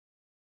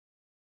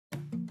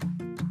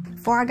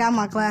Before I got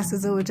my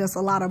glasses, it was just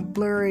a lot of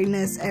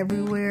blurriness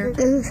everywhere. It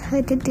was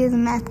hard to do the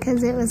math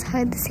because it was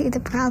hard to see the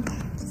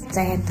problems.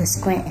 I had to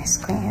squint and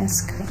squint and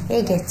squint.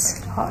 It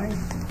gets hard.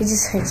 It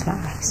just hurts my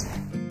eyes.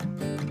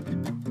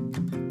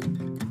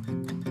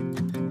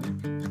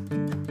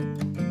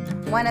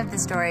 One of the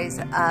stories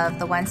of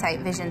the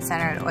OneSight Vision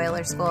Center at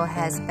Oyler School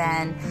has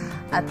been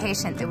a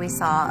patient that we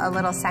saw, a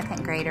little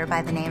second grader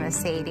by the name of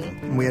Sadie.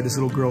 We had this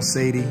little girl,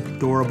 Sadie,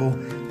 adorable.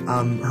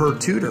 Her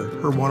tutor,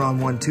 her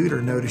one-on-one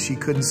tutor, noticed she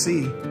couldn't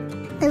see.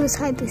 It was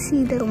hard to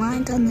see the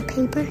lines on the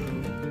paper.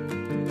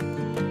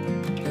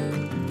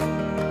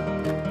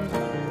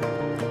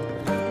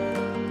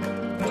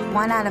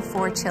 One out of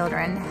 4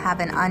 children have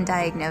an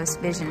undiagnosed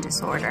vision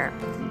disorder.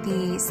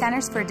 The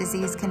Centers for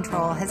Disease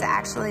Control has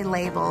actually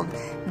labeled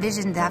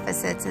vision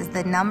deficits as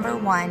the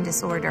 #1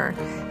 disorder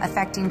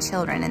affecting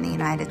children in the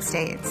United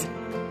States.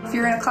 If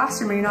you're in a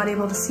classroom and you're not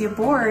able to see a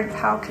board,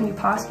 how can you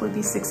possibly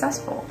be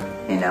successful?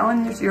 You know,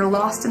 and you're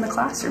lost in the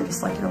classroom,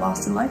 just like you're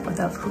lost in life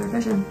without clear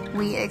vision.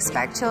 We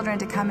expect children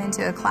to come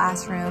into a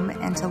classroom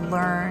and to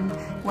learn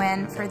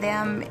when for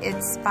them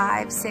it's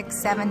 5, 6,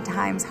 7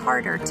 times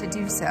harder to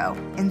do so.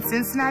 In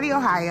Cincinnati,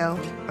 Ohio,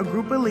 a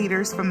group of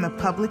leaders from the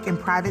public and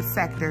private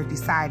sector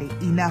decided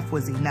enough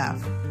was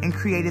enough and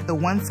created the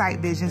OneSight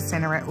Vision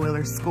Center at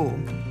Oyler School.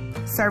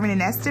 Serving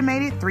an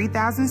estimated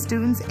 3,000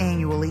 students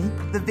annually,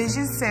 the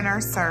Vision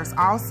Center serves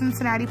all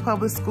Cincinnati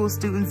public school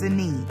students in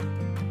need,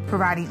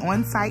 providing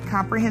on-site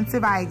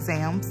comprehensive eye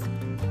exams,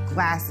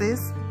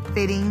 glasses,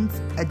 fittings,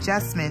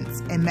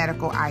 adjustments, and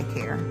medical eye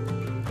care.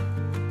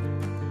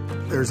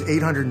 There's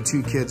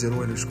 802 kids at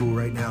Oyler School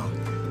right now.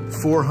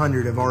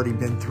 400 have already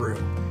been through.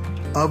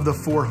 Of the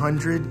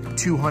 400,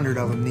 200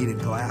 of them needed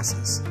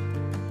glasses.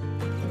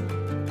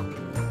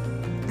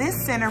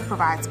 This center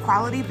provides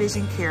quality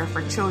vision care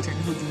for children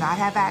who do not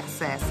have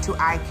access to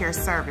eye care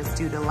service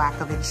due to lack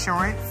of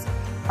insurance,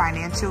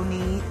 financial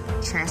need,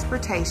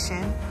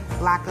 transportation,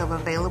 lack of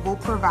available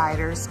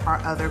providers, or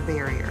other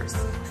barriers.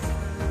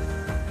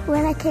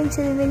 When I came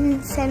to the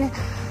Vision Center,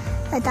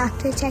 a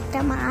doctor checked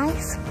out my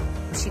eyes.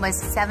 She was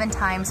 7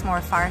 times more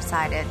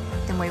farsighted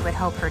than we would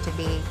hope her to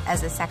be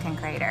as a second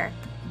grader.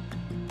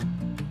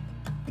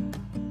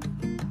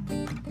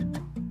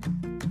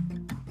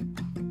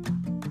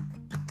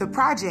 The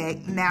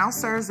project now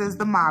serves as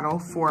the model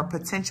for a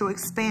potential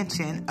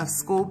expansion of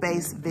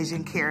school-based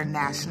vision care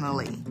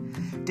nationally,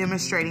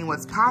 demonstrating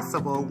what's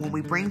possible when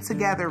we bring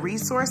together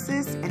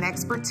resources and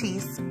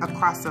expertise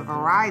across a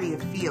variety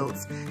of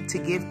fields to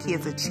give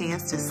kids a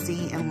chance to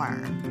see and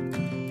learn.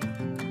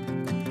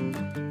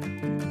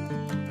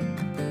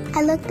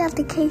 I looked at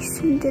the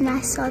case and then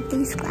I saw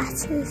these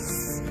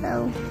glasses,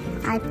 so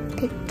I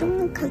picked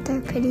them because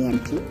they're pretty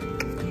and pink.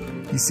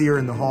 You see her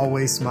in the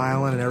hallway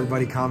smiling and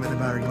everybody commenting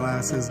about her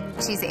glasses.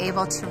 She's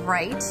able to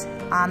write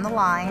on the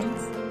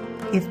lines.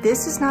 If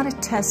this is not a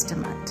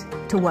testament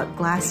to what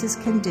glasses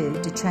can do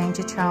to change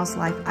a child's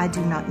life, I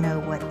do not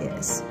know what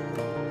is.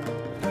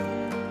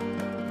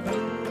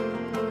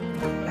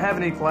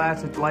 Having a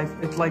glass, it's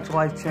like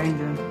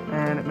life-changing,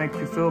 and it makes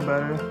you feel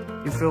better.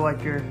 You feel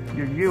like you're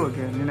you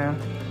again, you know?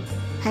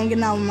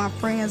 Hanging out with my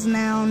friends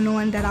now,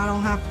 knowing that I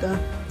don't have to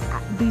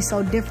be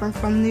so different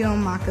from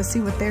them. I can see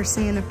what they're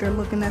seeing if they're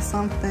looking at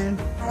something.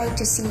 I like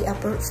to see a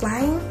bird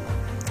flying.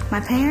 My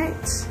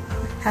parents,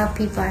 how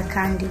people are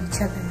kind to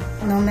each other,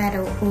 no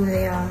matter who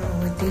they are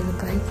or what they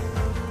look like.